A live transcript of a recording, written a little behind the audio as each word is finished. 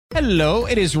Hello,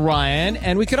 it is Ryan,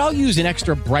 and we could all use an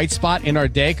extra bright spot in our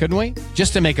day, couldn't we?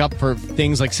 Just to make up for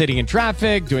things like sitting in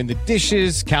traffic, doing the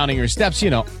dishes, counting your steps,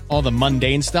 all the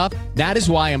mundane stuff. That is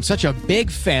why I'm such a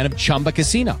big fan of Chumba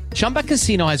Casino. Chumba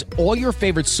Casino has all your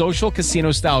favorite social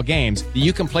casino-style games that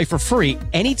you can play for free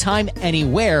anytime,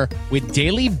 anywhere with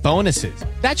daily bonuses.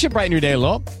 That should brighten your day a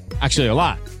little. Actually, a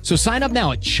lot. So sign up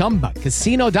now at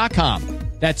ChumbaCasino.com.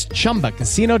 That's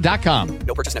ChumbaCasino.com.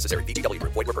 No purchase necessary. VGW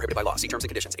Group. Void where prohibited by law. See terms and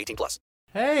conditions. 18+.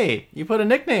 Hey, you put a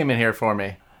nickname in here for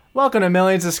me. Welcome to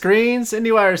Millions of Screens,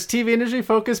 IndieWire's TV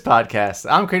industry-focused podcast.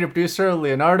 I'm creative producer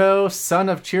Leonardo, son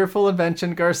of cheerful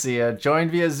invention Garcia, joined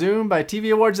via Zoom by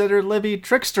TV awards editor Libby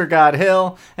Trickster God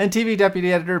Hill and TV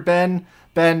deputy editor Ben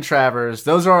Travers.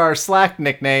 Those are our Slack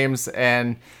nicknames,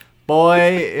 and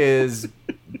boy, is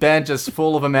Ben just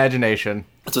full of imagination.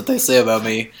 That's what they say about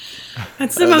me.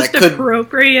 That's the most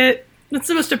appropriate. That's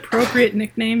the most appropriate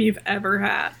nickname you've ever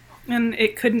had, and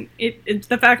it's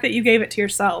the fact that you gave it to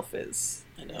yourself is.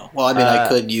 I know. Well, I mean, I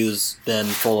could use Ben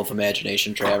full of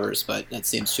imagination Travers, but that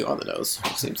seems too on the nose.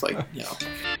 It seems like,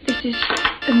 This is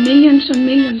millions and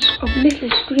millions of little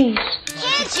screens.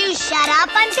 Can't you shut up?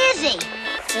 I'm busy.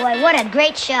 Boy, what a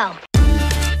great show.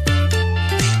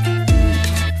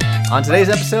 On today's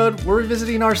episode, we're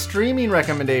revisiting our streaming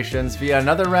recommendations via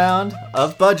another round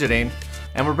of budgeting,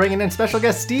 and we're bringing in special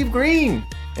guest Steve Green,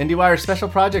 IndieWire Special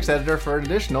Projects Editor, for an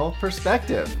additional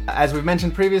perspective. As we've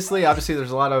mentioned previously, obviously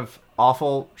there's a lot of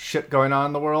awful shit going on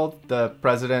in the world. The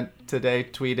president today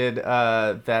tweeted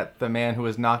that the man who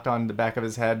was knocked on the back of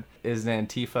his head is an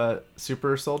Antifa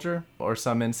super soldier or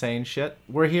some insane shit.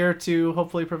 We're here to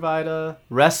hopefully provide a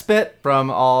respite from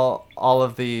all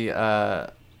of the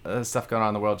stuff going on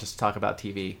in the world, just to talk about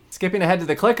TV. Skipping ahead to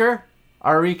the clicker,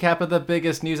 our recap of the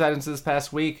biggest news items this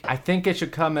past week. I think it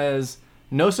should come as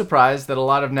no surprise that a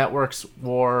lot of networks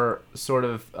were sort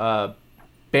of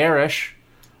bearish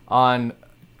on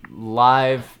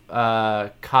live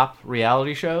cop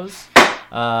reality shows.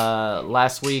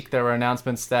 Last week there were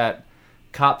announcements that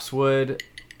Cops would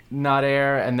not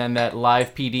air, and then that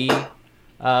Live PD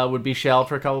would be shelved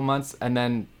for a couple months, and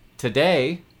then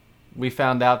today we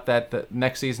found out that the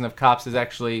next season of Cops is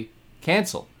actually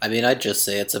canceled. I mean, I'd just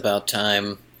say it's about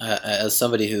time. As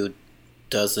somebody who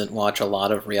doesn't watch a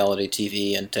lot of reality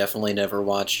TV and definitely never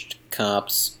watched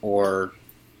Cops or...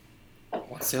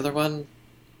 what's the other one?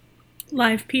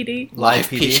 Live PD. Live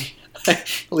PD.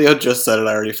 Leo just said it.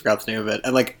 I already forgot the name of it.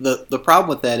 And the problem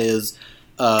with that is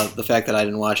the fact that I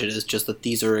didn't watch it is just that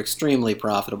these are extremely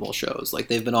profitable shows.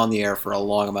 They've been on the air for a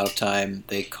long amount of time.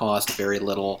 They cost very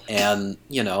little, and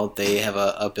they have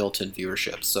a built-in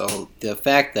viewership. So the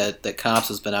fact that Cops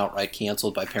has been outright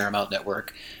canceled by Paramount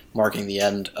Network, marking the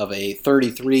end of a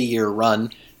 33-year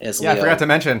run, as Leo, I forgot to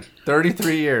mention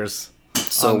 33 years.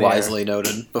 So wisely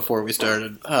noted before we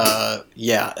started.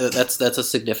 That's a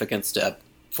significant step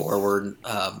forward.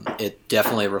 It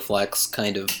definitely reflects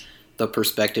kind of the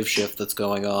perspective shift that's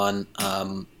going on.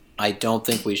 I don't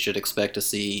think we should expect to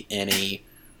see any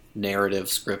narrative,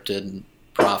 scripted,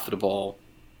 profitable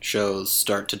shows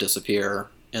start to disappear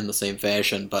in the same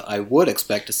fashion, but I would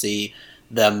expect to see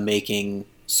them making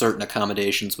certain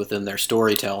accommodations within their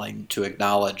storytelling to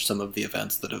acknowledge some of the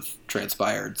events that have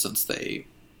transpired since they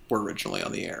were originally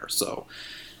on the air. So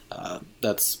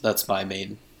that's my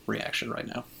main reaction right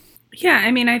now. Yeah,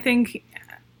 I mean, I think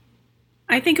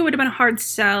it would have been a hard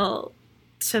sell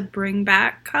to bring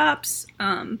back Cops.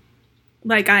 I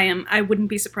wouldn't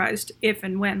be surprised if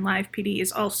and when Live PD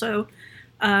is also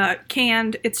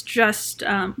canned. It's just,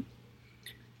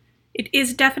 it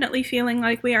is definitely feeling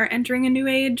like we are entering a new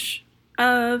age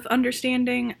of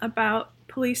understanding about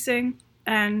policing,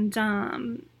 and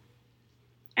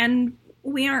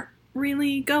we aren't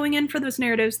really going in for those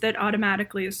narratives that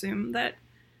automatically assume that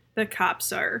the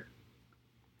cops are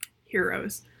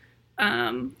heroes.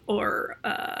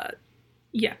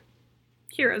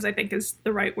 Heroes, I think, is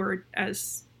the right word,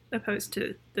 as opposed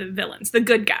to the villains, the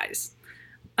good guys.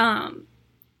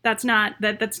 That's not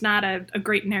a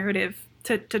great narrative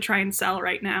to try and sell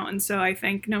right now. And so I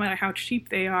think no matter how cheap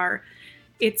they are,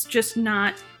 it's just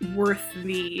not worth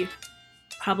the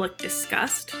public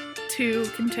disgust to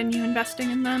continue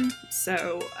investing in them.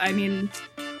 So, I mean,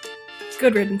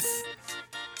 good riddance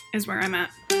is where I'm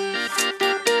at.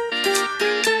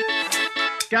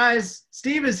 Guys,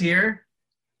 Steve is here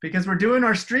because we're doing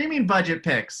our streaming budget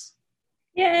picks.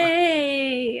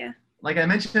 Yay! Like I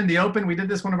mentioned in the open, we did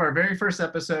this one of our very first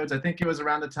episodes. I think it was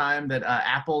around the time that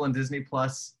Apple and Disney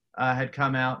Plus had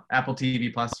come out. Apple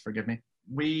TV Plus, forgive me.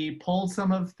 We pulled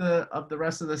some of the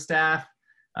rest of the staff.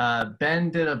 Ben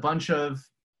did a bunch of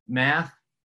math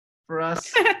for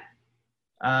us.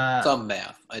 Some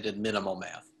math. I did minimal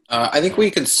math. I think we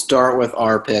could start with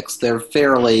our picks. They're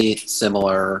fairly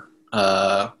similar,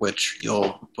 which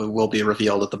will be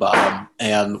revealed at the bottom.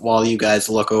 And while you guys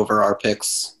look over our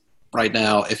picks right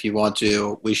now, if you want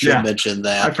to, we should mention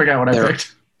that I forgot what I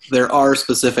picked. There are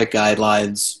specific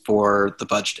guidelines for the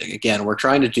budgeting. Again, we're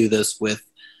trying to do this with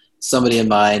somebody in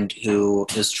mind who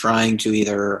is trying to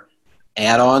either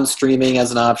add on streaming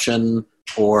as an option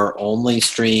or only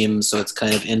stream, so it's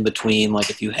kind of in between, like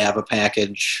if you have a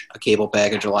package, a cable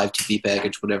package, a live TV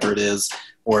package, whatever it is,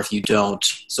 or if you don't.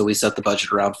 So we set the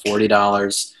budget around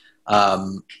 $40.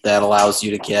 That allows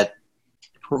you to get,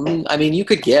 I mean, you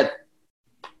could get,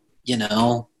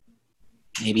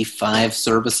 maybe 5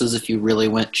 services if you really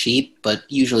went cheap, but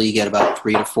usually you get about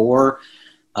 3 to 4.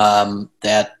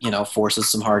 That, forces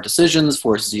some hard decisions,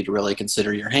 forces you to really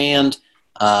consider your hand.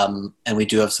 And we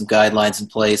do have some guidelines in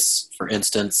place. For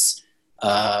instance,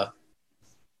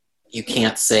 you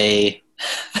can't say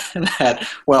that,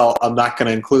 well, I'm not going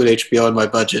to include HBO in my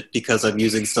budget because I'm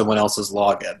using someone else's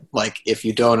login. Like, if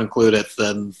you don't include it,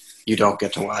 then you don't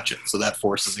get to watch it. So that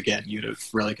forces, again, you to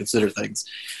really consider things.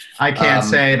 I can't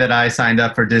say that I signed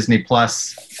up for Disney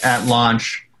Plus at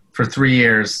launch for 3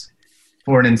 years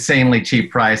for an insanely cheap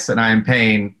price, and I am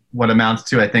paying what amounts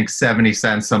to, I think, 70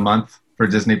 cents a month for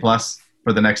Disney Plus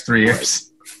for the next 3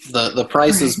 years. The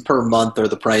prices per month are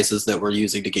the prices that we're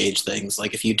using to gauge things.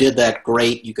 Like, if you did that,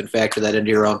 great, you can factor that into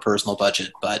your own personal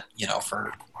budget. But,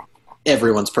 for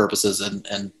everyone's purposes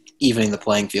and evening the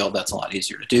playing field, that's a lot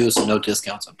easier to do. So no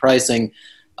discounts on pricing.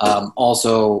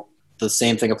 Also, the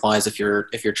same thing applies if you're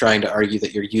trying to argue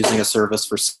that you're using a service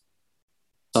for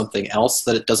something else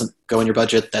that it doesn't go in your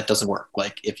budget. That doesn't work.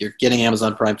 Like, if you're getting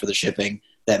Amazon Prime for the shipping,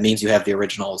 that means you have the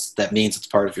originals. That means it's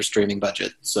part of your streaming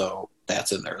budget. So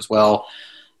that's in there as well.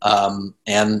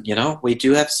 And, we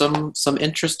do have some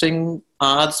interesting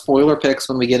odd spoiler picks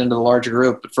when we get into the larger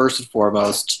group. But first and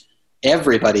foremost,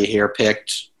 everybody here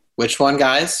picked which one,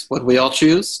 guys? What did we all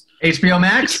choose? HBO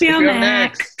Max? HBO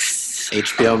Max.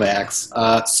 HBO Max.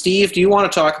 Steve, do you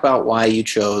want to talk about why you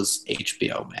chose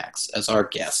HBO Max as our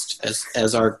guest,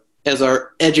 as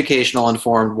our educational,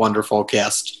 informed, wonderful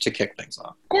guest to kick things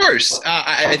off? Of course.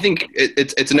 I think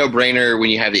it's a no-brainer when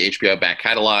you have the HBO back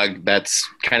catalog. That's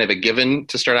kind of a given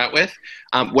to start out with.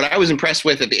 What I was impressed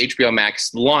with at the HBO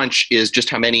Max launch is just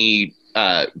how many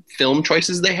film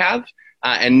choices they have.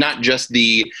 And not just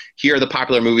here are the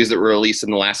popular movies that were released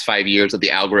in the last 5 years that the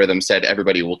algorithm said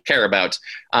everybody will care about.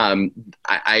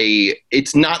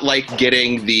 It's not like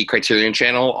getting the Criterion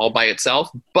Channel all by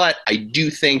itself, but I do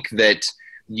think that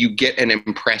you get an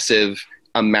impressive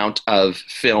amount of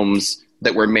films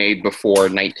that were made before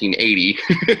 1980.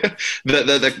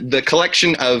 The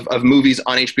collection of movies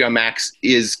on HBO Max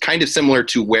is kind of similar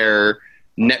to where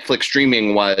Netflix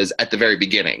streaming was at the very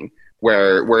beginning,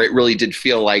 where it really did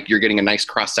feel like you're getting a nice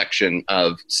cross section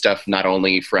of stuff, not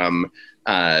only from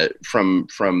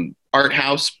art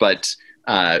house, but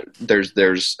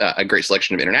there's a great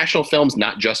selection of international films,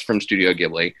 not just from Studio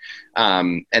Ghibli,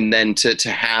 and then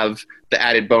to have the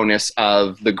added bonus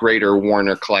of the greater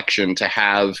Warner collection, to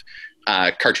have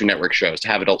Cartoon Network shows, to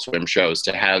have Adult Swim shows,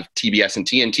 to have TBS and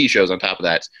TNT shows on top of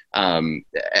that.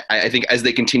 I think as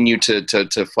they continue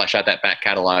to flesh out that back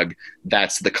catalog,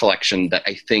 that's the collection that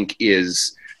I think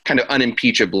is kind of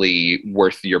unimpeachably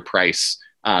worth your price,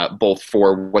 both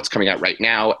for what's coming out right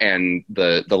now and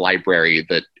the library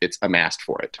that it's amassed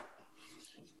for it.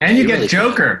 And you get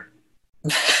Joker.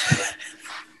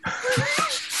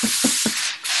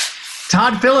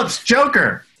 Todd Phillips'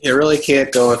 Joker. You really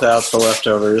can't go without The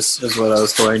Leftovers, is what I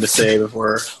was going to say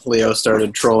before Leo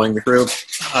started trolling the group.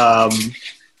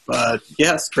 But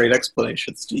yes, great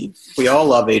explanation, Steve. We all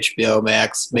love HBO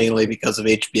Max, mainly because of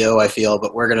HBO, I feel,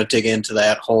 but we're going to dig into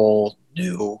that whole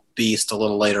new beast a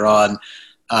little later on.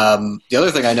 The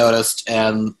other thing I noticed,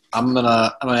 and I'm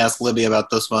gonna ask Libby about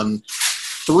this one.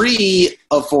 3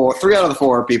 out of the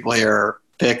 4 people here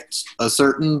picked a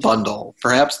certain bundle,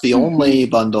 perhaps the only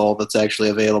bundle that's actually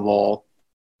available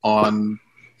on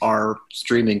our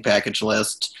streaming package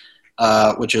list,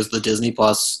 which is the Disney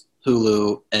Plus,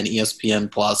 Hulu, and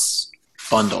ESPN Plus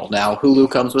bundle. Now,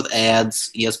 Hulu comes with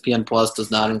ads. ESPN Plus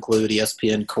does not include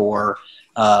ESPN Core,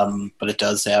 but it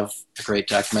does have a great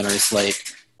documentary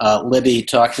slate. Libby,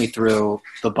 talk me through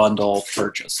the bundle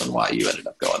purchase and why you ended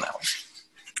up going that way.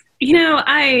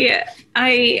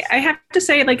 I have to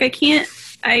say, like,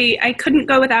 I couldn't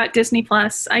go without Disney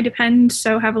Plus. I depend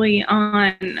so heavily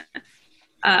on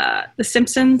The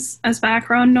Simpsons as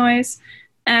background noise.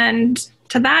 And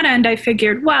to that end, I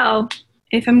figured, well,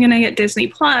 if I'm going to get Disney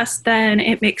Plus, then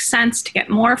it makes sense to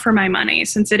get more for my money,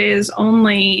 since it is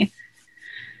only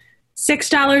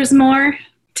 $6 more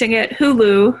to get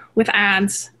Hulu with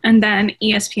ads and then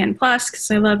ESPN Plus because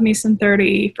I love me some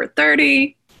 30 for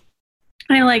 30.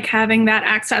 I like having that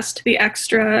access to the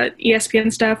extra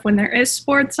ESPN stuff when there is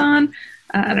sports on.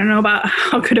 I don't know about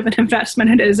how good of an investment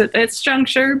it is at this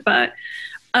juncture, but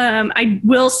I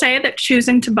will say that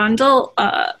choosing to bundle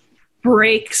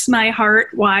breaks my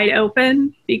heart wide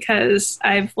open because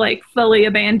I've like fully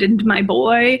abandoned my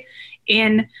boy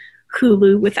in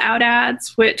Hulu without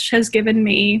ads, which has given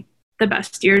me the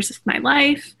best years of my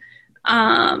life.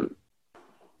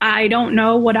 I don't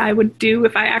know what I would do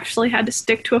if I actually had to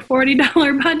stick to a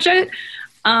 $40 budget.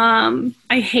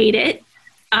 I hate it.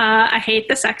 I hate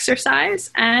this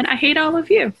exercise, and I hate all of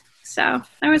you. So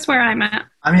that was where I'm at.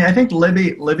 I mean, I think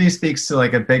Libby speaks to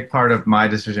like a big part of my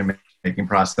decision-making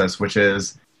process, which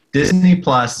is Disney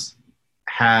Plus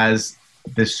has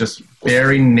this just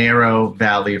very narrow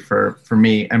value for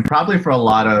me, and probably for a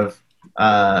lot of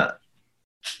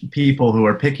people who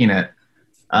are picking it.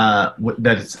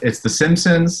 That it's The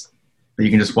Simpsons, but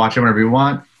you can just watch it whenever you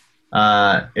want.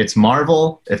 It's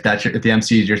Marvel, if the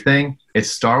MCU is your thing. It's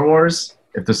Star Wars,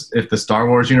 if the Star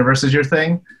Wars universe is your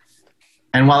thing.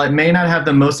 And while it may not have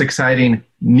the most exciting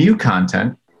new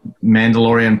content,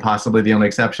 Mandalorian possibly the only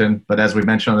exception, but as we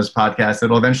mentioned on this podcast,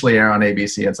 it'll eventually air on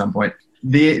ABC at some point.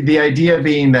 The idea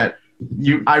being that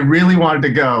I really wanted to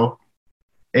go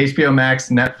HBO Max,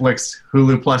 Netflix,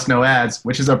 Hulu plus no ads,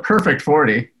 which is a perfect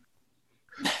 40.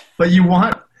 But you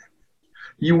want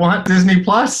Disney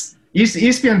Plus?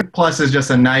 ESPN Plus is just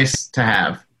a nice to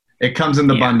have. It comes in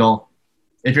the bundle.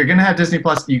 If you're going to have Disney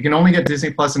Plus, you can only get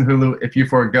Disney Plus and Hulu if you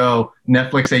forego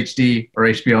Netflix HD or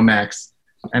HBO Max.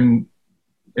 And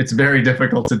it's very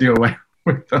difficult to do away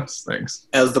with those things.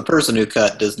 As the person who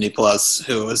cut Disney Plus,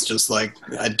 who was just like,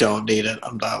 I don't need it,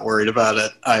 I'm not worried about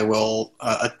it, I will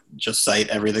just cite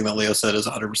everything that Leo said is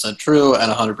 100% true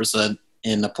and 100%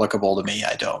 inapplicable to me.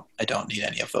 I don't need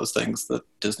any of those things that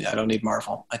Disney. I don't need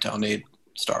Marvel. I don't need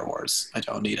Star Wars. I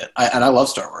don't need it. And I love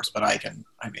Star Wars, but I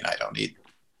don't need.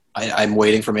 I'm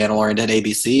waiting for Mandalorian to hit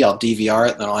ABC. I'll DVR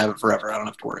it, and then I'll have it forever. I don't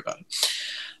have to worry about it.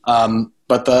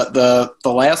 But the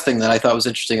last thing that I thought was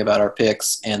interesting about our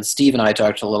picks, and Steve and I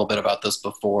talked a little bit about this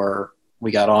before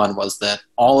we got on, was that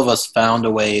all of us found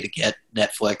a way to get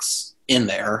Netflix in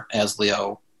there, as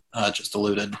Leo just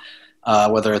alluded,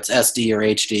 whether it's SD or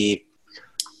HD,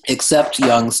 except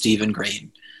young Stephen Green.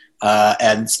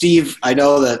 And Steve, I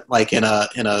know that like in a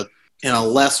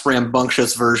less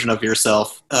rambunctious version of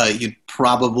yourself, you'd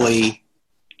probably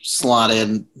slot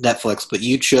in Netflix, but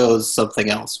you chose something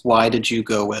else. Why did you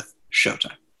go with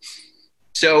Showtime?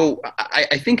 So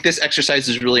I think this exercise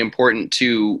is really important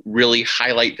to really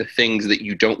highlight the things that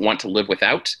you don't want to live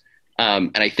without.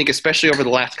 And I think especially over the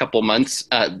last couple of months,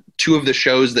 two of the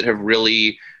shows that have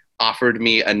really offered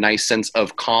me a nice sense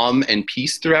of calm and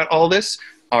peace throughout all this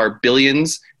are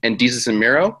Billions and Jesus and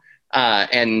Miro.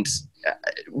 And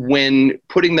when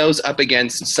putting those up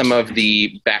against some of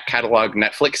the back catalog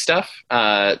Netflix stuff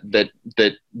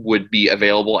that would be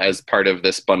available as part of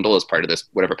this bundle, as part of this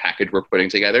whatever package we're putting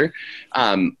together,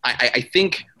 I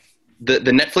think the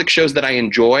Netflix shows that I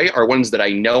enjoy are ones that I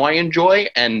know I enjoy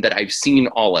and that I've seen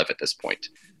all of at this point.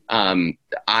 I'm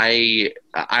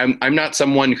not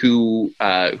someone who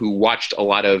watched a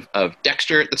lot of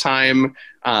Dexter at the time.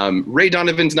 Ray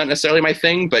Donovan's not necessarily my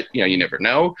thing, but you never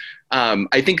know.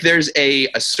 I think there's a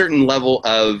certain level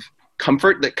of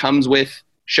comfort that comes with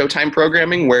Showtime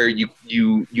programming where you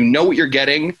know what you're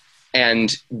getting,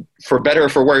 and for better or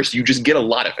for worse, you just get a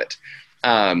lot of it.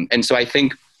 And so I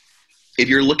think if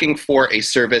you're looking for a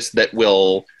service that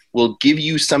will give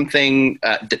you something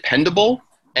dependable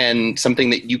and something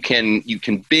that you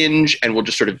can binge and will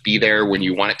just sort of be there when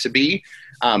you want it to be,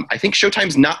 I think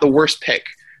Showtime's not the worst pick.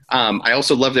 I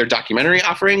also love their documentary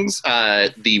offerings.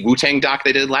 The Wu-Tang doc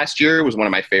they did last year was one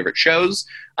of my favorite shows.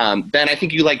 Ben, I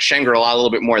think you like Shangri-La a little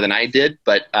bit more than I did,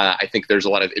 but I think there's a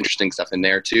lot of interesting stuff in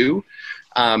there too.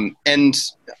 And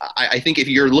I think if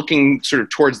you're looking sort of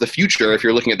towards the future, if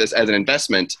you're looking at this as an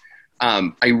investment,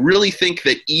 I really think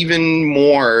that even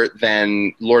more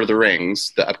than Lord of the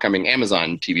Rings, the upcoming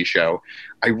Amazon TV show,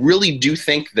 I really do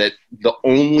think that the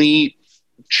only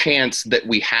chance that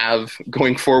we have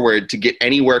going forward to get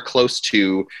anywhere close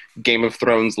to Game of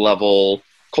Thrones level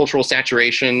cultural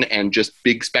saturation and just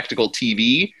big spectacle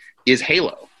TV is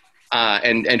Halo.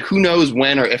 And who knows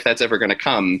when or if that's ever going to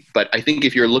come. But I think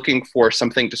if you're looking for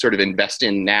something to sort of invest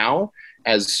in now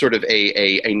as sort of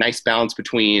a nice balance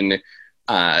between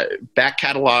back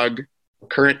catalog,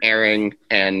 current airing,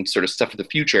 and sort of stuff for the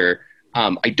future,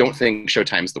 I don't think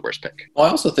Showtime's the worst pick. Well, I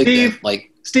also think Steve, that,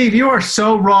 Steve, you are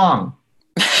so wrong.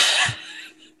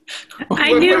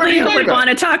 I knew Leo would want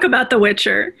to talk about The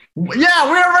Witcher.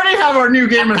 Yeah, we already have our new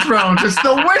Game of Thrones. It's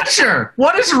The Witcher.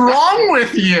 What is wrong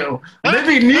with you?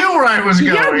 Libby knew where I was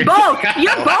going.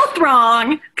 You're both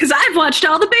wrong, because I've watched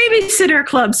all the Babysitter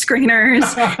Club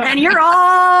screeners, and you're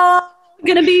all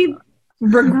going to be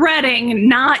regretting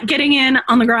not getting in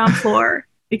on the ground floor,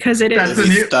 because that's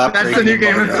the new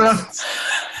Game of Thrones.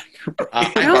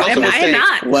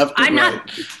 I'm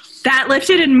not. That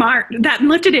lifted in March. That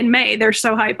lifted in May. They're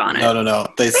so hype on it. No.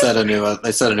 They set a new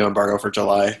embargo for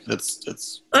July.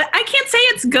 It's. I can't say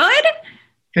it's good.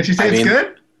 Can you say it's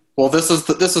good? Well, this is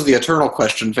the eternal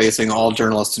question facing all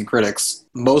journalists and critics.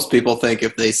 Most people think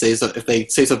if they say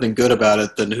something good about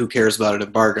it, then who cares about an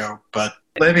embargo? But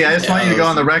Libby, I just want you to go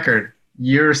on the record.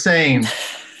 You're saying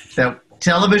that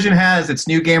television has its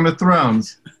new Game of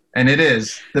Thrones, and it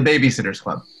is the Babysitters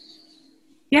Club.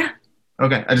 Yeah.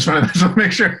 Okay, I just want to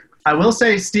make sure. I will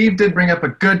say Steve did bring up a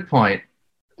good point,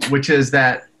 which is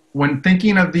that when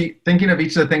thinking of each of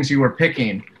the things you were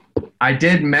picking, I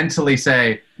did mentally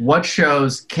say, what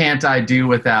shows can't I do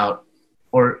without,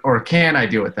 or can I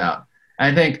do without?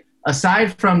 And I think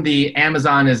aside from the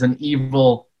Amazon is an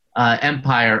evil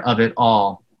empire of it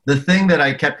all, the thing that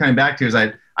I kept coming back to is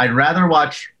I'd rather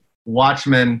watch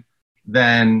Watchmen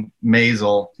than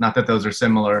Maisel. Not that those are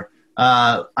similar.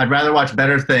 I'd rather watch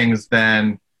Better Things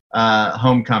than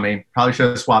Homecoming. Probably should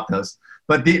have swapped those.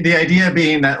 But the idea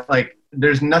being that like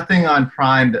there's nothing on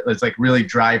Prime that was like really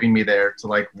driving me there to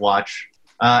like watch.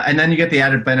 And then you get the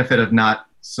added benefit of not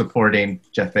supporting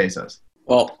Jeff Bezos.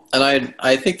 Well, and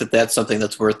I think that that's something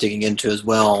that's worth digging into as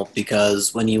well,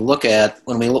 because when you look at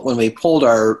when we pulled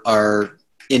our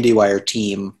IndieWire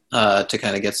team to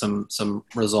kind of get some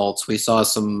results, we saw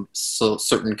some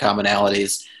certain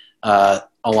commonalities. A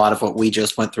lot of what we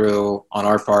just went through on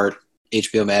our part,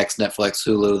 HBO Max, Netflix,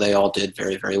 Hulu, they all did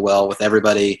very, very well with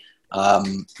everybody.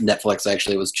 Netflix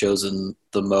actually was chosen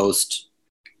the most,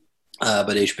 but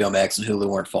HBO Max and Hulu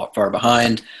weren't far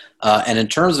behind. And in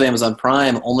terms of Amazon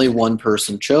Prime, only one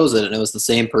person chose it, and it was the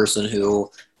same person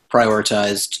who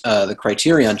prioritized the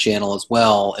Criterion channel as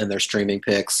well in their streaming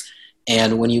picks.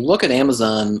 And when you look at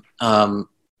Amazon,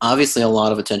 obviously a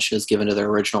lot of attention is given to their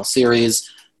original series.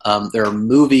 There are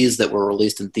movies that were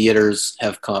released in theaters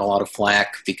have caught a lot of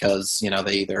flack because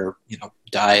they either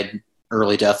died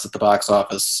early deaths at the box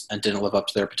office and didn't live up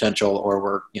to their potential, or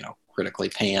were critically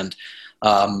panned.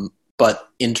 But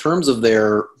in terms of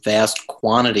their vast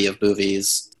quantity of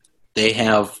movies, they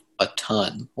have a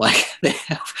ton. Like they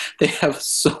have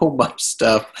so much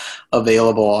stuff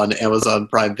available on Amazon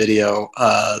Prime Video.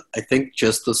 I think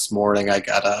just this morning I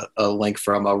got a link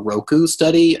from a Roku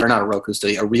study, or not a Roku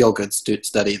study, a Real Good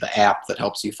study, the app that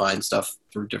helps you find stuff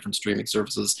through different streaming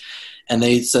services. And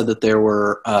they said that there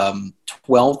were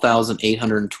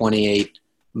 12,828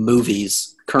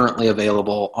 movies currently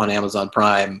available on Amazon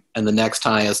Prime, and the next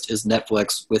highest is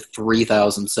Netflix with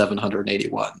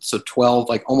 3,781. So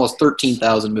almost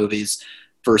 13,000 movies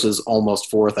versus almost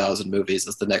 4,000 movies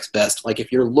is the next best. Like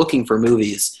if you're looking for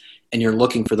movies and you're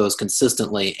looking for those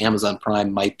consistently, Amazon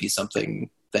Prime might be something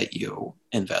that you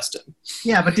invest in.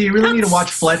 Yeah, but do you really need to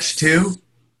watch Fletch too?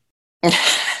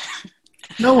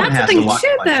 No one has to watch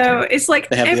Fletch though. It's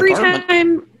like every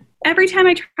time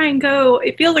I try and go,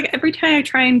 it feels like every time I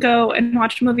try and go and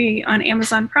watch a movie on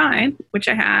Amazon Prime, which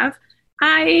I have,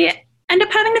 I end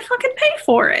up having to fucking pay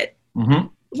for it. Mm-hmm.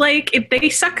 Like, if they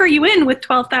sucker you in with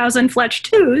 12,000 Fletch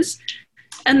 2s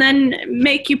and then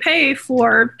make you pay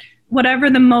for whatever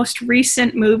the most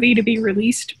recent movie to be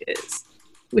released is,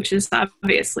 which is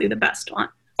obviously the best one.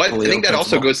 Well, I think that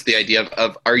also goes to the idea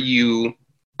of are you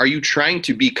trying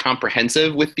to be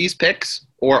comprehensive with these picks?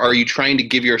 Or are you trying to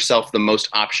give yourself the most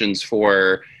options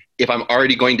for, if I'm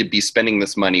already going to be spending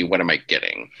this money, what am I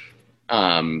getting?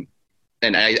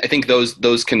 And I think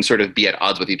those can sort of be at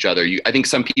odds with each other. I think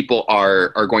some people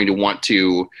are going to want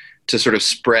to sort of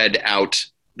spread out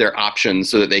their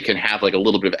options so that they can have like a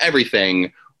little bit of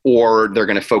everything, or they're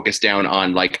going to focus down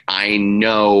on like, I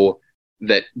know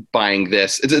that buying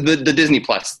this, it's the Disney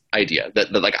Plus idea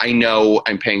that like, I know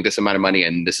I'm paying this amount of money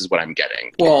and this is what I'm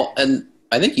getting. Well, and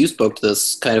I think you spoke to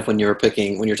this kind of when you were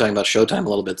talking about Showtime a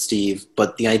little bit, Steve,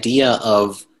 but the idea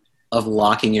of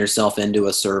locking yourself into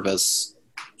a service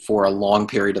for a long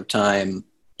period of time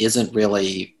isn't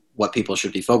really what people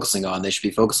should be focusing on. They should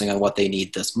be focusing on what they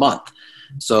need this month.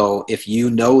 So if you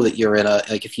know that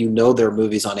if you know there are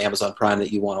movies on Amazon Prime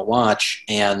that you want to watch,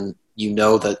 and you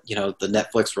know that, the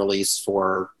Netflix release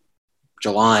for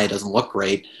July doesn't look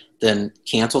great, then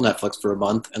cancel Netflix for a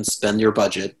month and spend your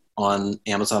budget on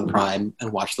Amazon Prime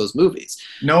and watch those movies.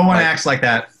 No one acts like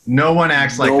that. No one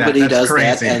acts like that. Nobody That's does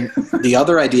crazy. that. And the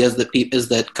other idea is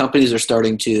that companies are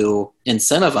starting to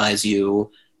incentivize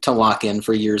you to lock in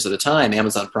for years at a time.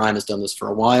 Amazon Prime has done this for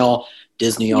a while.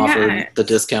 Disney offered the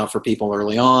discount for people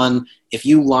early on. If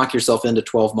you lock yourself into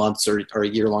 12 months or a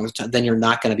year long time, then you're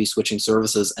not going to be switching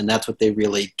services, and that's what they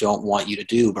really don't want you to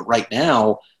do. But right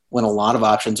now, when a lot of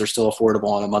options are still affordable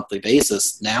on a monthly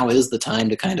basis, now is the time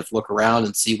to kind of look around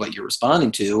and see what you're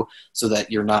responding to so that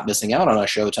you're not missing out on a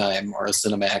Showtime or a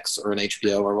Cinemax or an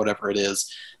HBO or whatever it is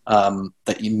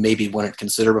that you maybe wouldn't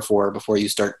consider before you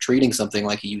start treating something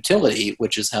like a utility,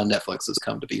 which is how Netflix has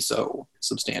come to be so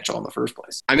substantial in the first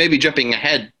place. I may be jumping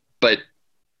ahead, but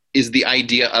is the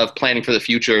idea of planning for the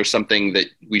future something that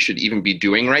we should even be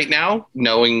doing right now,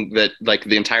 knowing that like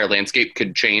the entire landscape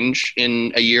could change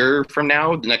in a year from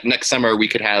now? Next summer, we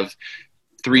could have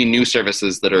 3 new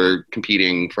services that are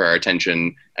competing for our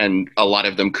attention, and a lot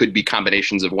of them could be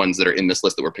combinations of ones that are in this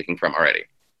list that we're picking from already.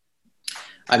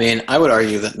 I mean, I would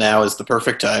argue that now is the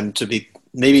perfect time to be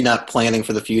maybe not planning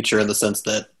for the future in the sense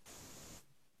that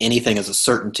anything is a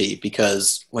certainty,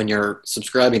 because when you're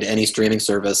subscribing to any streaming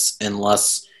service,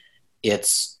 unless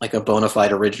it's like a bona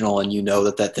fide original and you know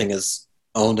that that thing is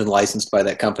owned and licensed by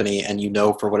that company and you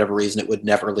know for whatever reason it would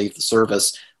never leave the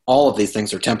service, all of these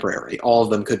things are temporary. All of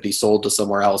them could be sold to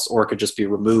somewhere else or could just be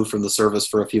removed from the service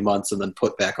for a few months and then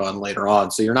put back on later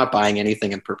on. So you're not buying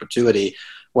anything in perpetuity.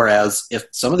 Whereas if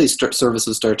some of these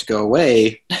services start to go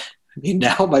away, I mean,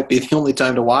 now might be the only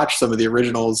time to watch some of the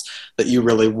originals that you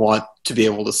really want to be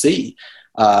able to see.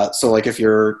 So like if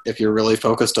you're really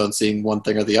focused on seeing one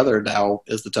thing or the other, now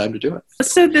is the time to do it.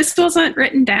 So this wasn't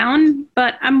written down,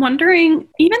 but I'm wondering,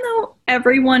 even though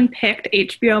everyone picked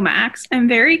HBO Max, I'm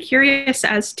very curious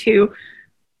as to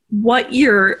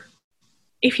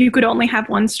if you could only have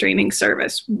one streaming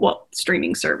service, what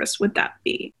streaming service would that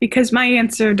be? Because my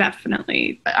answer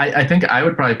definitely... I think I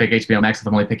would probably pick HBO Max if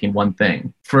I'm only picking one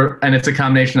thing. And it's a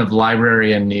combination of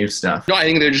library and new stuff. No, I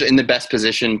think they're just in the best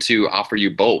position to offer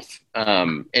you both.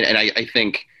 And I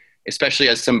think, especially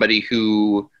as somebody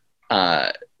who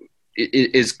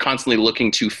is constantly looking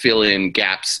to fill in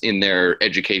gaps in their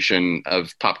education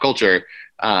of pop culture,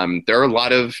 there are a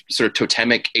lot of sort of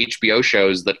totemic HBO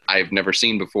shows that I've never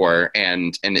seen before.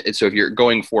 And so if you're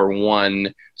going for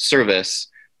one service,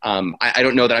 I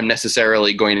don't know that I'm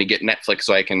necessarily going to get Netflix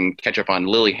so I can catch up on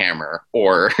Lilyhammer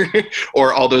or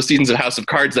or all those seasons of House of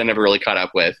Cards that I never really caught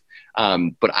up with.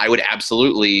 But I would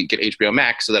absolutely get HBO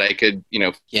Max so that I could,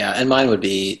 Yeah, and mine would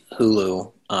be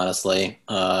Hulu, honestly.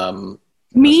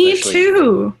 Me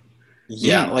too.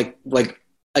 Yeah, like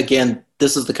again,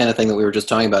 this is the kind of thing that we were just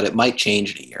talking about. It might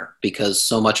change in a year because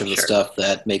so much of the stuff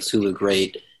that makes Hulu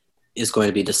great is going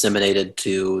to be disseminated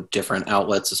to different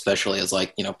outlets, especially as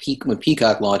when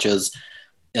Peacock launches,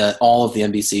 all of the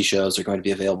NBC shows are going to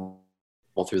be available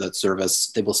through that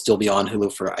service. They will still be on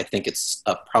Hulu for, I think it's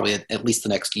probably at least the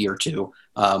next year or two,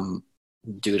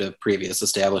 due to previous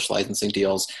established licensing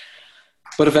deals.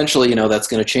 But eventually, that's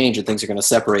going to change and things are going to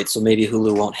separate. So maybe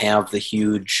Hulu won't have the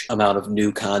huge amount of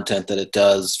new content that it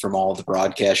does from all the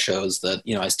broadcast shows that,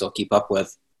 I still keep up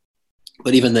with.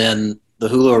 But even then, the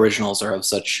Hulu originals are of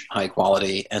such high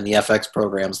quality, and the FX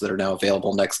programs that are now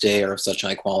available next day are of such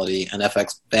high quality. And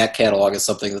FX back catalog is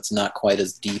something that's not quite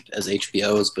as deep as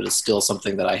HBO's, but is still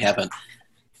something that I haven't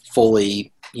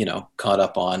fully, caught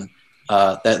up on.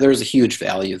 That there's a huge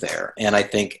value there. And I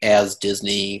think as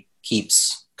Disney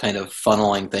keeps kind of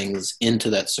funneling things into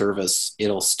that service,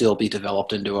 it'll still be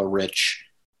developed into a rich,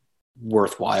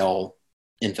 worthwhile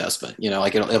investment.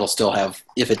 It'll still have,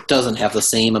 if it doesn't have the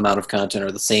same amount of content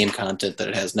or the same content that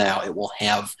it has now, it will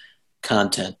have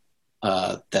content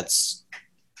that's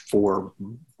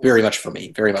very much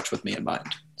with me in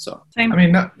mind. So, Same. I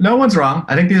mean, no one's wrong.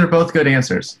 I think these are both good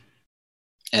answers.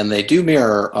 And they do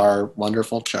mirror our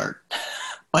wonderful chart.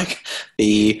 Like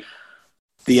the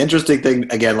interesting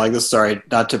thing, again, sorry,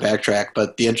 not to backtrack,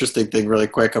 but the interesting thing really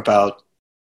quick about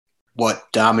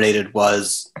what dominated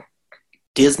was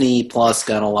Disney Plus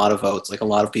got a lot of votes. Like a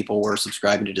lot of people were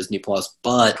subscribing to Disney Plus,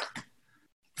 but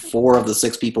 4 of the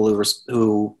 6 people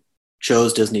who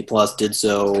chose Disney Plus did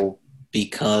so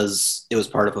because it was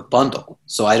part of a bundle.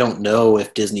 So I don't know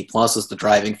if Disney Plus is the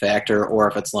driving factor or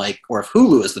if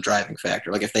Hulu is the driving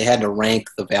factor. Like if they had to rank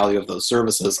the value of those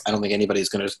services, I don't think anybody's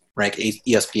going to rank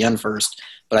ESPN first,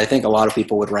 but I think a lot of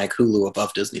people would rank Hulu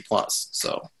above Disney Plus.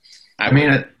 So, I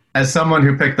mean, as someone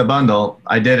who picked the bundle,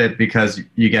 I did it because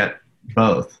you get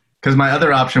both. Because my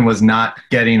other option was not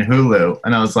getting Hulu,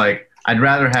 and I was like, I'd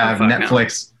rather have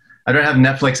Netflix. No. I'd rather have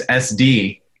Netflix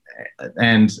SD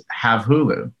and have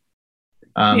Hulu.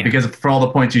 Because for all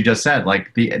the points you just said,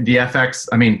 like the FX,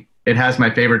 I mean, it has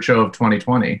my favorite show of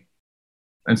 2020.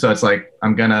 And so it's like,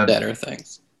 I'm going to... Better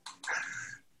things.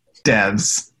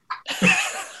 Devs.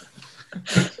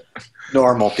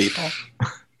 Normal people.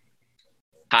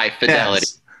 High fidelity.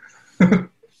 Yes.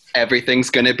 Everything's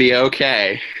going to be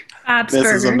okay. This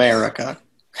is America.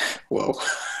 Whoa.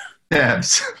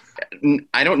 Devs.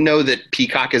 I don't know that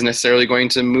Peacock is necessarily going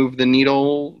to move the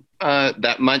needle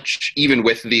that much, even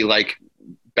with the like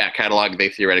back catalog they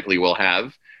theoretically will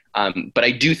have. But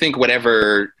I do think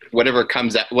whatever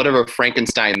comes out, whatever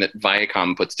Frankenstein that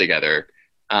Viacom puts together,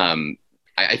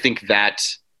 I think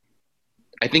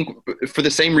for the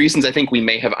same reasons, I think we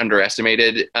may have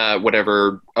underestimated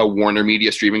whatever a Warner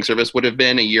Media streaming service would have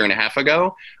been a year and a half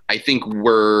ago. I think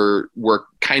we're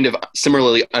kind of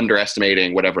similarly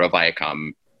underestimating whatever a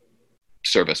Viacom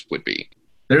service would be.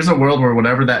 There's a world where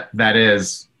whatever that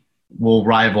is will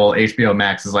rival HBO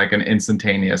Max as like an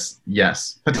instantaneous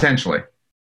yes, potentially.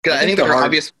 I think there are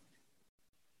obvious.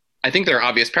 I think there are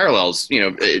obvious parallels. You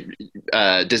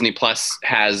know, Disney Plus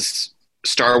has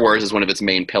Star Wars as one of its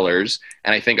main pillars,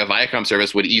 and I think a Viacom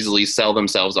service would easily sell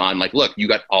themselves on like, look, you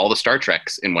got all the Star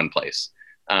Treks in one place.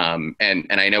 And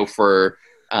I know for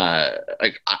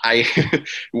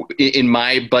in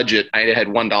my budget, I had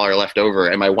 $1 left over,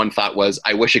 and my one thought was,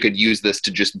 I wish I could use this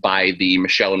to just buy the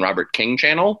Michelle and Robert King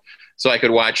channel, so I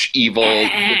could watch Evil,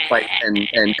 Good Fight,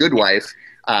 and Good Wife.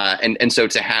 And so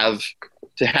to have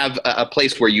a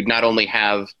place where you'd not only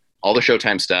have all the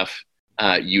Showtime stuff,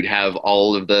 you'd have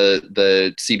all of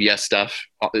the CBS stuff,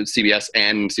 CBS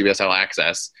and CBS All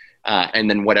Access, and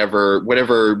then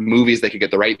whatever movies they could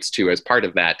get the rights to as part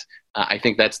of that. I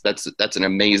think that's an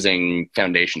amazing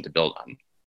foundation to build on.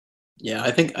 Yeah,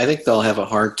 I think they'll have a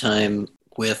hard time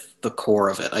with the core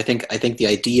of it. I think the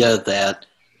idea that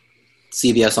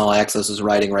CBS All Access is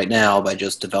riding right now by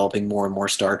just developing more and more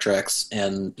Star Treks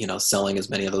and, you know, selling as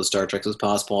many of those Star Treks as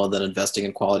possible and then investing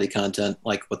in quality content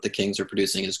like what the Kings are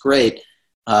producing is great.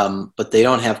 But they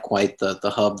don't have quite the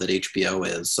hub that HBO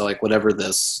is. So like whatever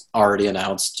this already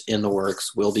announced in the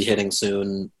works will be hitting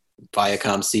soon,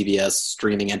 Viacom CBS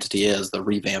streaming entity is, the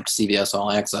revamped CBS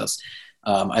All Access.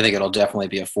 I think it'll definitely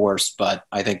be a force, but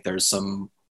I think there's some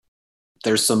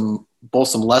both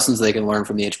some lessons they can learn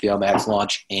from the HBO Max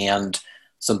launch and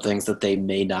some things that they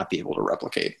may not be able to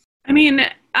replicate. I mean,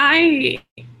 I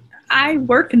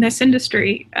work in this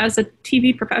industry as a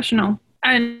TV professional,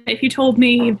 and if you told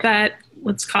me that,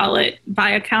 let's call it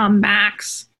Viacom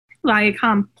Max,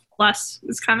 Viacom Plus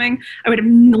is coming, I would have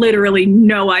literally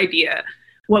no idea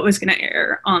what was going to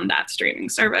air on that streaming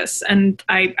service. And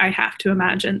I have to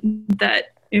imagine that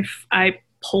if I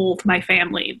polled my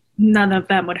family, none of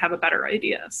them would have a better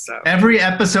idea. So every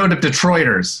episode of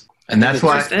Detroiters, and that's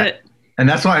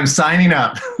why I'm signing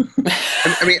up.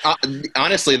 I mean,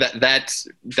 honestly,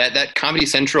 that Comedy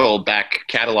Central back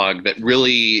catalog that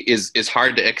really is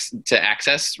hard to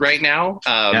access right now.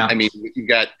 I mean, you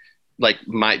got like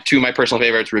two of my personal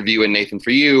favorites, Review and Nathan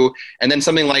For You, and then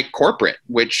something like Corporate,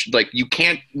 which like you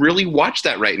can't really watch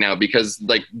that right now because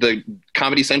like the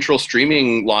Comedy Central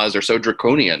streaming laws are so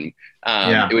draconian.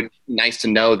 It would be nice to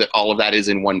know that all of that is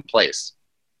in one place.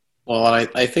 Well,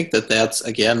 I think that's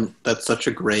such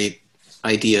a great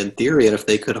idea in theory, and if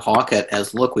they could hawk it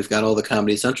as, look, we've got all the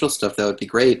Comedy Central stuff, that would be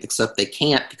great, except they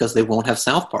can't because they won't have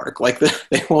South Park. Like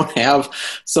they won't have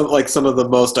some of the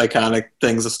most iconic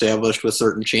things established with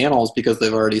certain channels because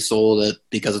they've already sold it,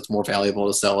 because it's more valuable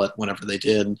to sell it whenever they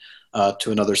did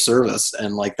to another service.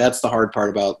 And like that's the hard part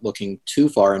about looking too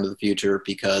far into the future,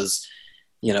 because,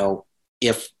 you know,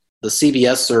 if the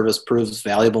CBS service proves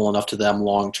valuable enough to them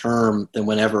long term, then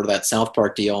whenever that South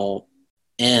Park deal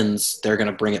ends, they're going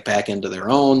to bring it back into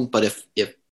their own. But if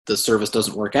the service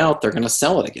doesn't work out, they're going to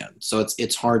sell it again. So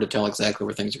it's hard to tell exactly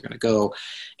where things are going to go.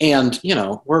 And, you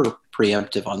know, we're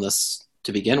preemptive on this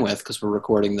to begin with because we're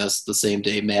recording this the same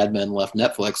day Mad Men left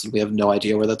Netflix, and we have no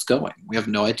idea where that's going. We have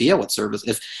no idea what service.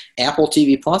 If Apple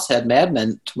TV Plus had Mad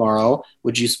Men tomorrow,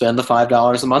 would you spend the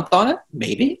 $5 a month on it?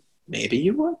 Maybe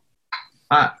you would.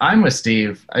 I'm with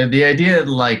Steve. The idea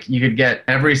like you could get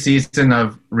every season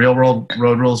of Real World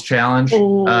Road Rules Challenge,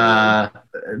 the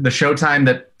Showtime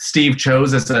that Steve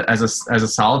chose as a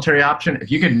solitary option.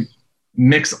 If you could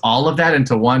mix all of that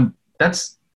into one,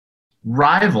 that's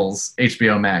rivals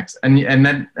HBO Max. And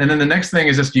then the next thing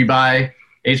is just you buy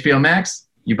HBO Max,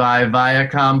 you buy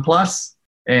Viacom Plus,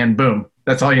 and boom,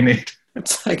 that's all you need.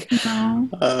 It's like it's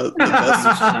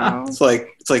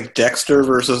like Dexter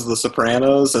versus The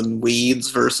Sopranos and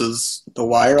Weeds versus The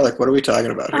Wire. Like, what are we talking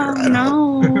about here? I don't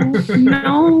know.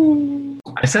 No.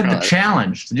 I said the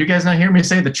challenge. Did you guys not hear me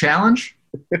say the challenge?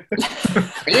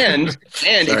 And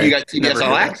if you got CBS never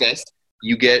All heard that. Access,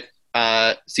 you get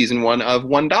season 1 of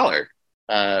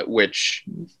 $1, which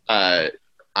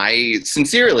I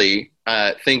sincerely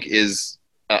think is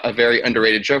a very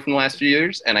underrated show from the last few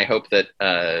years. And I hope that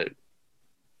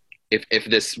if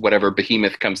this whatever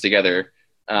behemoth comes together,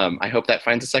 I hope that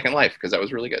finds a second life, because that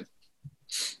was really good.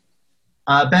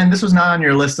 Ben, this was not on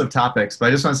your list of topics, but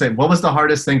I just want to say, what was the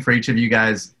hardest thing for each of you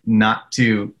guys not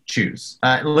to choose?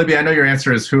 Libby, I know your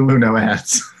answer is Hulu no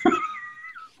ads.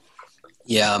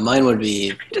 Yeah, mine would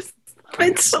be. Just love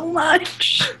it so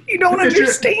much. You don't Because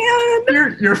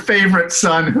understand. Your favorite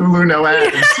son, Hulu no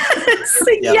ads. Yes.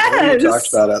 Yeah, Yes. we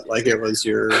talked about it like it was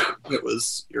your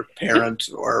parent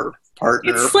or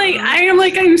partner. It's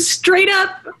like I'm straight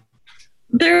up.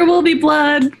 There will be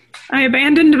blood. I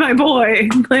abandoned my boy.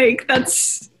 Like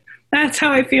that's how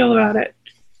I feel about it.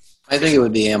 I think it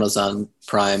would be Amazon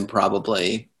Prime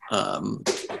probably,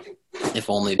 if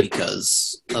only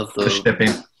because of The shipping.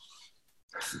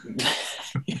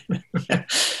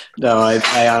 No,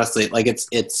 I honestly like it's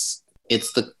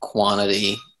the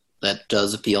quantity that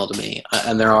does appeal to me,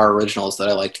 and there are originals that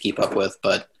I like to keep up with,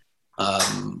 but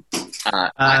Steve?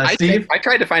 I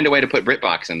tried to find a way to put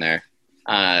BritBox in there.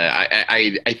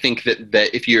 I think that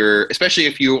if you're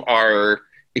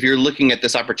looking at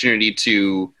this opportunity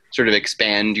to sort of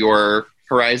expand your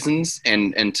horizons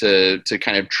and to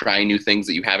kind of try new things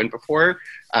that you haven't before,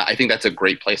 I think that's a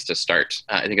great place to start.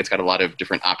 I think it's got a lot of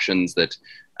different options that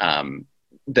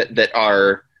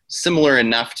are similar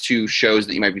enough to shows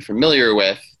that you might be familiar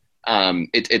with.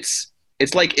 It's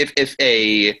like if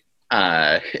a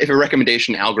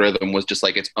recommendation algorithm was just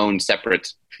like its own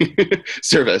separate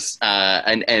service,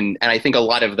 and I think a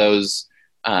lot of those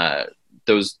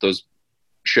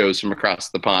shows from across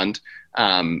the pond,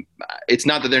 it's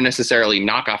not that they're necessarily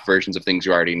knockoff versions of things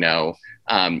you already know.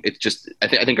 It's just I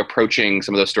think approaching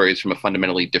some of those stories from a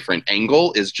fundamentally different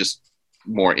angle is just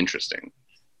more interesting.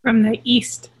 From the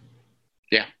East.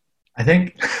 Yeah, I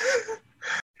think.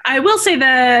 I will say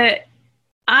that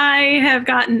I have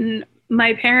gotten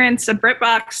my parents a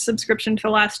BritBox subscription for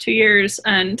the last 2 years,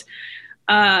 and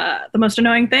the most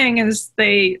annoying thing is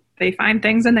they find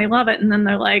things and they love it, and then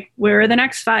they're like, "Where are the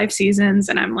next 5 seasons?"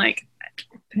 And I'm like,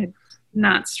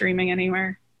 "Not streaming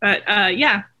anywhere." But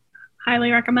yeah,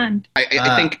 highly recommend.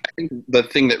 I think the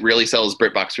thing that really sells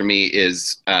BritBox for me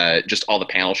is just all the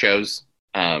panel shows.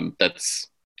 That's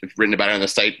written about it on the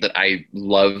site. That I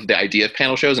love the idea of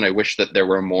panel shows, and I wish that there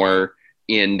were more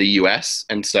in the U.S.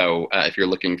 And so, if you're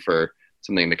looking for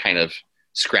something to kind of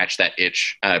scratch that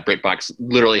itch, BritBox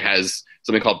literally has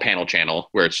something called Panel Channel,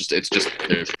 where it's just there's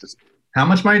just. How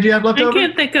much money do you have left over? I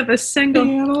can't think of a single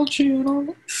Panel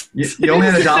Channel. You only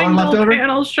had $1 left over?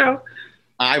 panel show.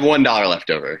 I have $1 left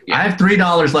over. Yeah. I have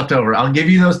 $3 left over. I'll give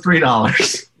you those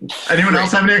 $3. Anyone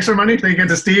else have any extra money? They get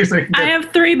to Steve. So they can get... I have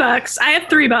 $3. I have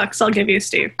 $3. I'll give you,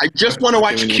 Steve. I just want to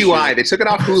watch QI. They took it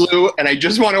off Hulu, and I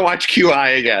just want to watch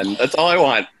QI again. That's all I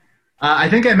want. I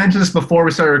think I mentioned this before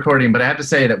we started recording, but I have to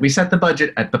say that we set the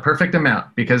budget at the perfect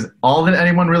amount, because all that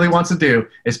anyone really wants to do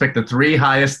is pick the 3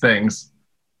 highest things,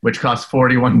 which cost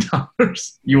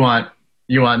 $41. You want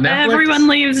Netflix. Everyone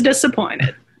leaves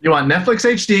disappointed. You want Netflix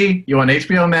HD, you want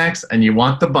HBO Max, and you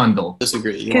want the bundle.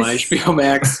 Disagree. You want HBO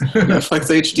Max, Netflix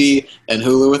HD, and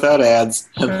Hulu without ads,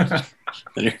 and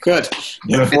you're good.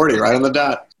 You have 40 right on the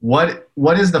dot. What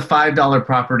is the $5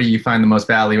 property you find the most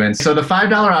value in? So the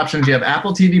 $5 options, you have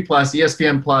Apple TV Plus,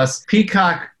 ESPN Plus,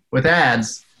 Peacock with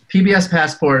ads, PBS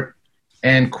Passport,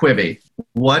 and Quibi.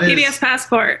 What is PBS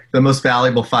Passport? The most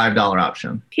valuable $5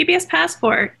 option? PBS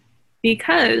Passport,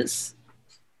 because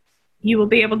you will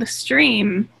be able to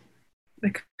stream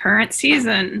the current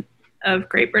season of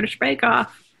Great British Bake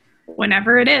Off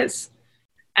whenever it is.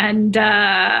 And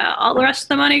all the rest of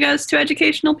the money goes to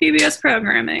educational PBS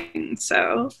programming.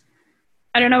 So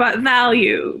I don't know about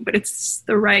value, but it's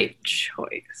the right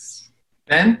choice.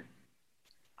 Ben?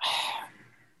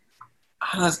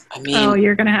 I mean, Oh,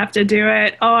 you're going to have to do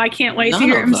it. Oh, I can't wait to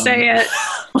hear him say it.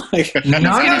 like, He's going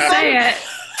to say it.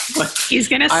 He's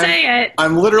going to say it.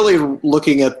 I'm literally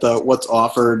looking at what's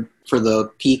offered for the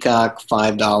Peacock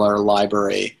 $5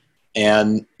 library,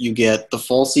 and you get the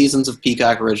full seasons of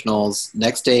Peacock originals,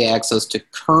 next day access to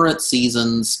current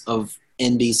seasons of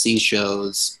NBC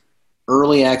shows,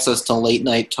 early access to late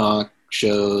night talk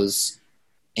shows,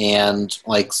 and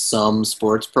like some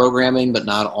sports programming, but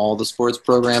not all the sports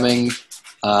programming.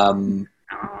 But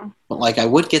like I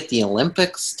would get the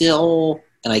Olympics still,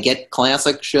 and I get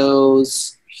classic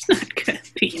shows. It's not going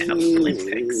to be an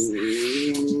Olympics.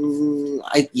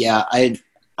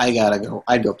 I gotta go.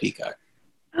 I'd go Peacock.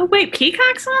 Oh, wait,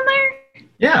 Peacock's on there?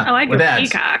 Yeah. Oh, I'd go with ads.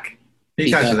 Peacock.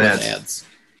 Peacock's with ads.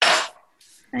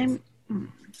 I'm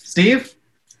Steve?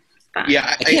 fine.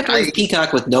 Yeah, I can't believe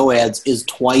Peacock with no ads is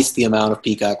twice the amount of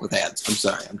Peacock with ads. I'm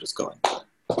sorry, I'm just going.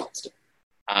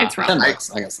 It's wrong.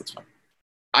 $10, I guess that's fine.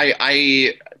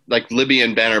 I like Libby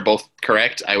and Ben are both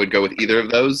correct. I would go with either of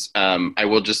those. I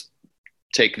will just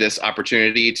take this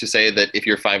opportunity to say that if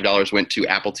your $5 went to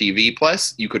Apple TV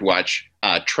Plus, you could watch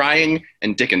Trying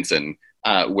and Dickinson,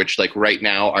 which like right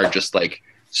now are just like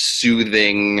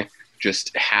soothing,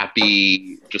 just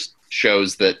happy, just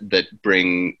shows that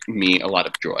bring me a lot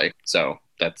of joy. So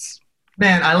that's.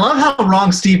 Man, I love how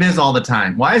wrong Steve is all the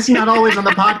time. Why is he not always on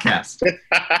the podcast?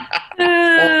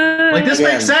 Like, this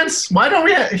makes sense. Why don't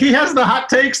we? He has the hot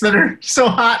takes that are so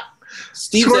hot.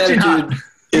 Steve's attitude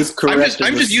is correct.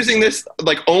 I'm just using this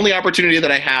like only opportunity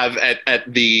that I have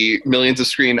at the millions of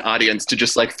screen audience to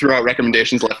just like throw out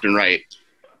recommendations left and right.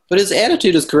 But his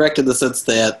attitude is correct in the sense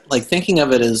that, like, thinking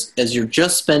of it as you're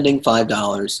just spending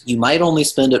 $5, you might only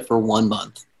spend it for 1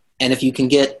 month. And if you can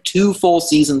get 2 full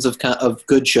seasons of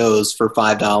good shows for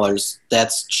 $5,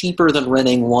 that's cheaper than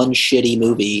renting one shitty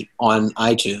movie on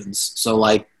iTunes. So,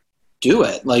 like, do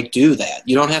it. Like, do that.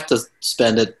 You don't have to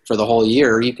spend it for the whole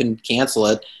year. You can cancel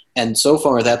it. And so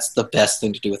far, that's the best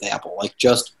thing to do with Apple. Like,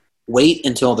 just wait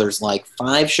until there's, like,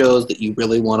 5 shows that you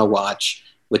really want to watch,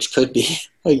 which could be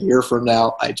a year from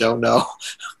now. I don't know.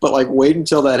 But, like, wait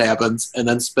until that happens and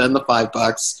then spend the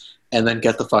 $5 and then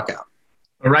get the fuck out.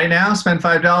 But right now, spend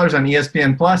 $5 on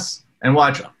ESPN Plus and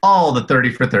watch all the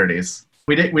 30 for 30s.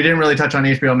 We didn't really touch on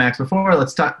HBO Max before.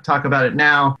 Let's talk about it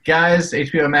now. Guys,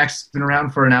 HBO Max has been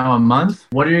around for now a month.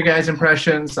 What are your guys'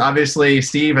 impressions? Obviously,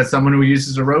 Steve, as someone who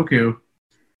uses a Roku,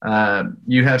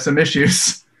 you have some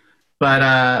issues.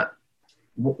 But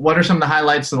what are some of the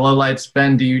highlights, the lowlights?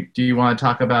 Ben, do you want to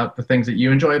talk about the things that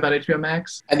you enjoy about HBO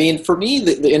Max? I mean, for me,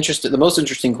 the most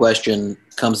interesting question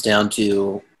comes down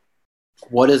to,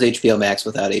 what is HBO Max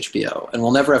without HBO? And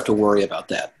we'll never have to worry about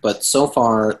that. But so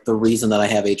far, the reason that I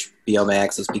have HBO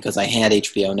Max is because I had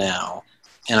HBO Now,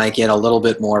 and I get a little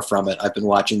bit more from it. I've been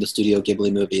watching the Studio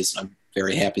Ghibli movies, and I'm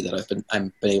very happy that I've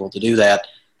been able to do that.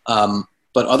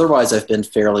 But otherwise, I've been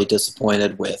fairly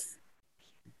disappointed with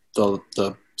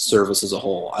the service as a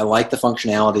whole. I like the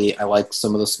functionality. I like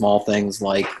some of the small things,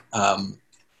 like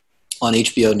on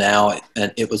HBO Now,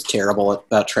 and it was terrible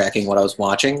about tracking what I was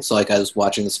watching. So, like, I was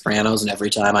watching The Sopranos, and every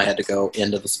time I had to go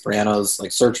into The Sopranos,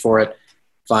 like, search for it,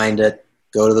 find it,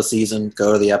 go to the season,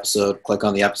 go to the episode, click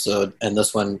on the episode, and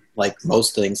this one, like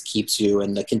most things, keeps you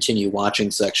in the continue watching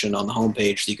section on the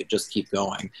homepage, so you could just keep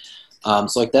going.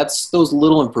 So, like, those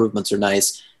little improvements are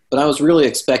nice, but I was really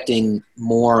expecting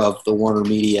more of the Warner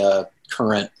Media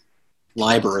current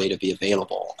library to be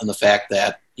available, and the fact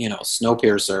that,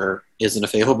 Snowpiercer isn't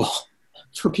available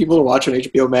for people to watch on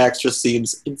HBO Max just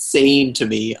seems insane to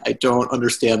me. I don't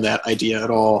understand that idea at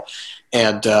all.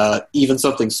 And even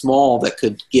something small that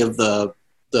could give the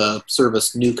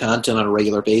service new content on a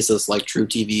regular basis, like True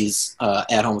TV's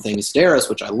At Home with Amy Sedaris,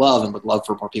 which I love and would love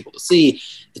for more people to see.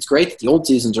 It's great that the old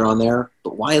seasons are on there,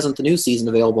 but why isn't the new season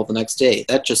available the next day?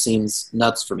 That just seems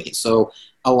nuts for me. So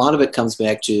a lot of it comes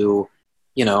back to,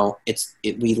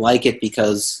 we like it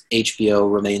because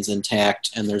HBO remains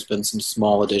intact, and there's been some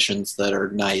small additions that are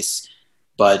nice,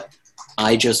 but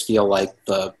I just feel like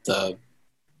the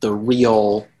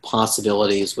real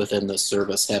possibilities within this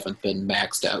service haven't been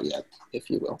maxed out yet, if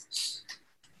you will.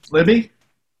 Libby?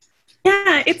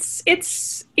 Yeah,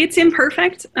 it's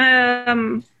imperfect. I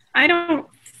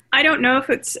don't know if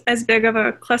it's as big of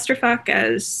a clusterfuck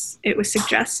as it was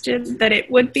suggested that it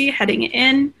would be heading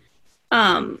in.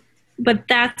 But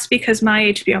that's because my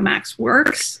HBO Max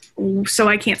works, so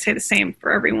I can't say the same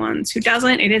for everyone who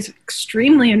doesn't. It is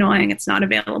extremely annoying. It's not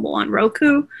available on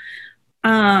Roku.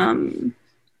 But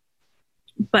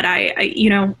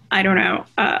I don't know.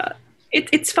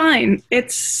 It's fine.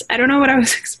 I don't know what I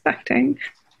was expecting.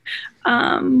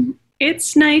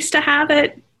 It's nice to have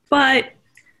it, but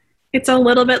it's a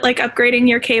little bit like upgrading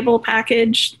your cable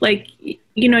package. Like,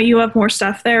 you have more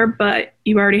stuff there, but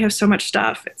you already have so much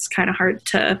stuff. It's kind of hard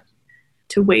to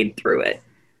wade through it.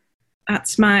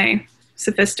 That's my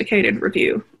sophisticated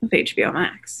review of HBO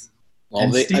Max. Well,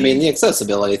 the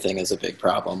accessibility thing is a big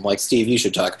problem. Like, Steve, you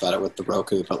should talk about it with the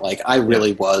Roku, but, like, I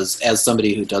really was, as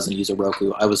somebody who doesn't use a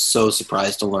Roku, I was so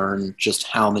surprised to learn just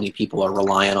how many people are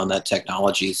reliant on that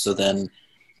technology. So then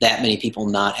that many people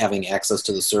not having access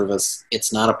to the service,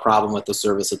 it's not a problem with the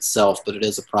service itself, but it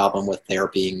is a problem with there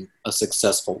being a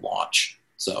successful launch.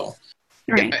 So...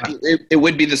 Right. It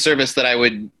would be the service that I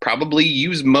would probably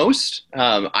use most.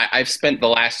 I've spent the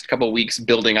last couple of weeks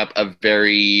building up a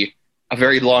very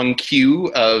long queue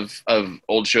of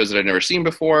old shows that I've never seen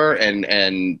before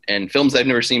and films I've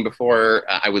never seen before.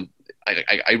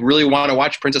 I really want to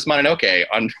watch Princess Mononoke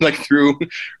on like through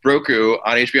Roku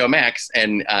on HBO Max,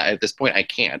 and at this point I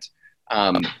can't.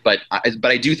 But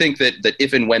I do think that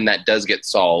if and when that does get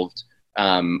solved,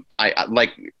 I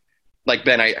like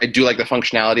Ben, I do like the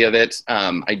functionality of it.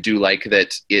 I do like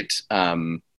that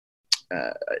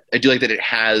it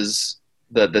has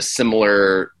the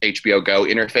similar HBO Go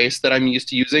interface that I'm used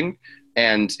to using,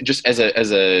 and just as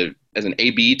an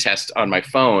A/B test on my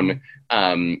phone,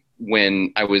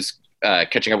 when I was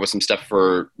catching up with some stuff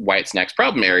for Wyatt Snack's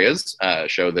Problem Areas,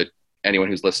 show that anyone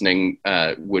who's listening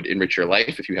would enrich your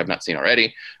life if you have not seen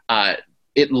already.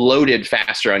 It loaded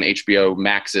faster on HBO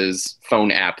Max's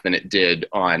phone app than it did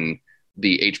on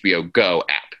the HBO Go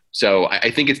app. So I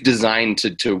think it's designed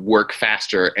to work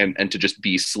faster and to just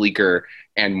be sleeker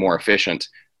and more efficient.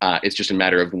 It's just a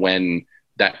matter of when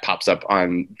that pops up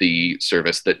on the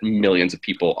service that millions of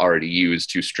people already use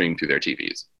to stream through their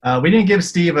TVs. We didn't give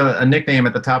Steve a nickname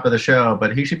at the top of the show,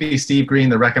 but he should be Steve Green,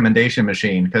 the recommendation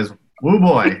machine, because woo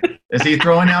boy, is he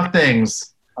throwing out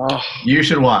things you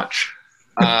should watch.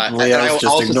 Leo's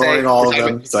just ignoring all of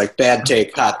them. It's like bad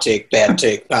take, hot take, bad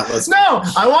take, not listening. No,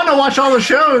 I want to watch all the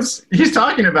shows he's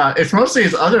talking about. It's mostly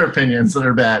his other opinions that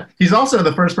are bad. He's also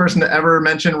the first person to ever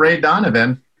mention Ray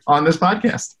Donovan on this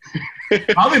podcast.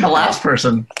 Probably the last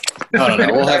person. No.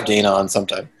 We'll have Dana on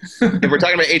sometime. If we're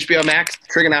talking about HBO Max,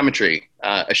 Trigonometry,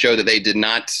 a show that they did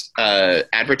not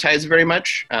advertise very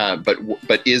much,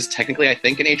 but is technically, I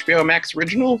think, an HBO Max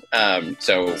original.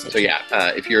 So yeah,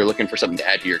 if you're looking for something to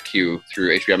add to your queue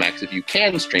through HBO Max, if you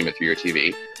can stream it through your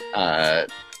TV, add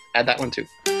that one too.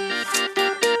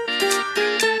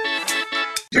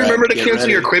 Do you remember to cancel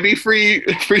your Quibi free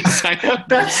sign up?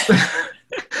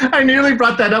 I nearly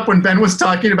brought that up when Ben was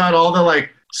talking about all the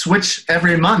switch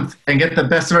every month and get the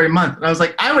best of every month. And I was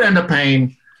like, I would end up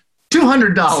paying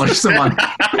 $200 a month.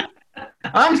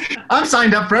 I'm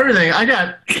signed up for everything. I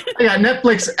got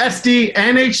Netflix SD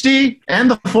and HD and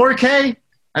the 4K.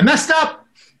 I messed up.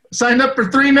 Signed up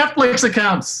for 3 Netflix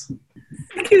accounts.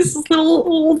 His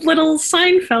little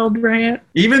Seinfeld rant.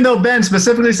 Even though Ben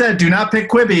specifically said, do not pick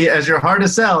Quibi as your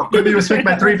hardest sell. Quibi was picked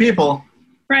by 3 people.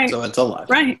 Right. So it's alive.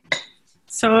 Right.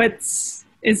 So is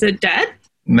it dead?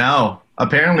 No.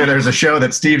 Apparently there's a show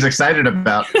that Steve's excited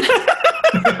about.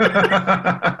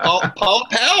 Paul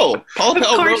Pell. Of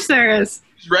course there is.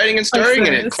 She's writing and starring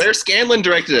in it. Claire Scanlon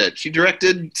directed it. She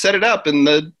directed Set It Up in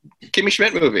the Kimmy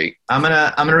Schmidt movie. I'm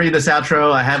gonna read this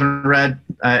outro. I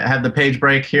have the page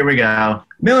break. Here we go.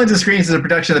 Millions of Screens is a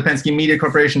production of the Penske Media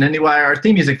Corporation IndieWire. Our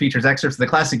theme music features excerpts of the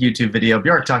classic YouTube video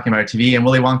Bjork Talking About Our TV and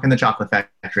Willy Wonka and the Chocolate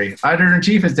Factory. Our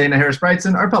editor-in-chief is Dana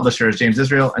Harris-Brightson. Our publisher is James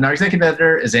Israel. And our executive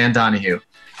editor is Ann Donahue.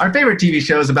 Our favorite TV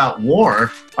shows about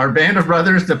war are Band of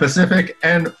Brothers, The Pacific,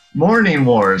 and Morning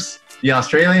Wars, the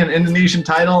Australian and Indonesian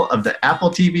title of the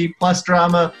Apple TV Plus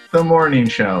drama, The Morning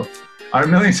Show. Our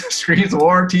Millions of Screens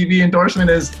War TV endorsement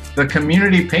is the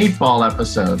Community Paintball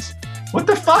episodes. What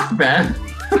the fuck, Ben?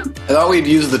 I thought we'd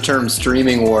use the term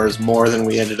streaming wars more than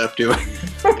we ended up doing.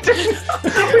 What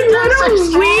a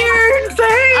weird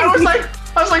thing! I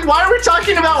was like, why are we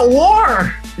talking about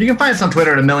war? You can find us on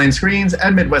Twitter at A Million Screens,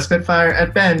 at Midwest Spitfire,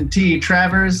 at Ben T.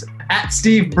 Travers, at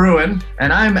Steve Bruin,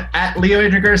 and I'm at Leo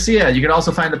Adrian Garcia. You can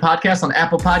also find the podcast on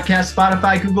Apple Podcasts,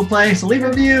 Spotify, Google Play, so leave a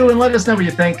review and let us know what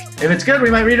you think. If it's good,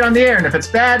 we might read it on the air, and if it's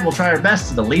bad, we'll try our best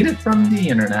to delete it from the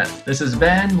internet. This is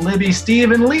Ben, Libby,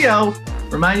 Steve, and Leo.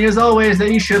 Remind you as always that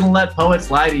you shouldn't let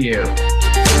poets lie to you.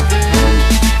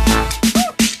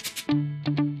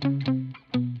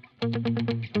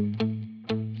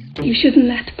 You shouldn't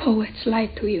let poets lie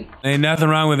to you. Ain't nothing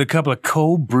wrong with a couple of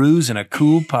cold brews and a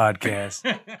cool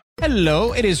podcast.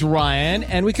 Hello, it is Ryan,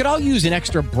 and we could all use an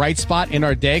extra bright spot in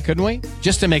our day, couldn't we?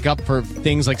 Just to make up for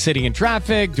things like sitting in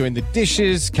traffic, doing the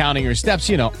dishes, counting your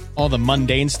steps, all the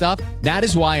mundane stuff. That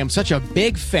is why I'm such a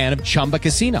big fan of Chumba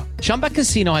Casino. Chumba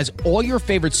Casino has all your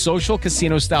favorite social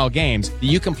casino-style games that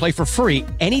you can play for free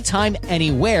anytime,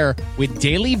 anywhere with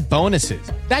daily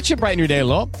bonuses. That should brighten your day a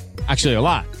little. Actually, a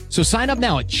lot. So sign up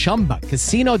now at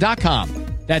ChumbaCasino.com.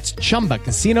 That's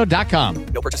ChumbaCasino.com.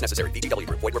 No purchase necessary. VGW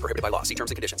Group. Void where prohibited by law. See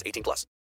terms and conditions. 18+.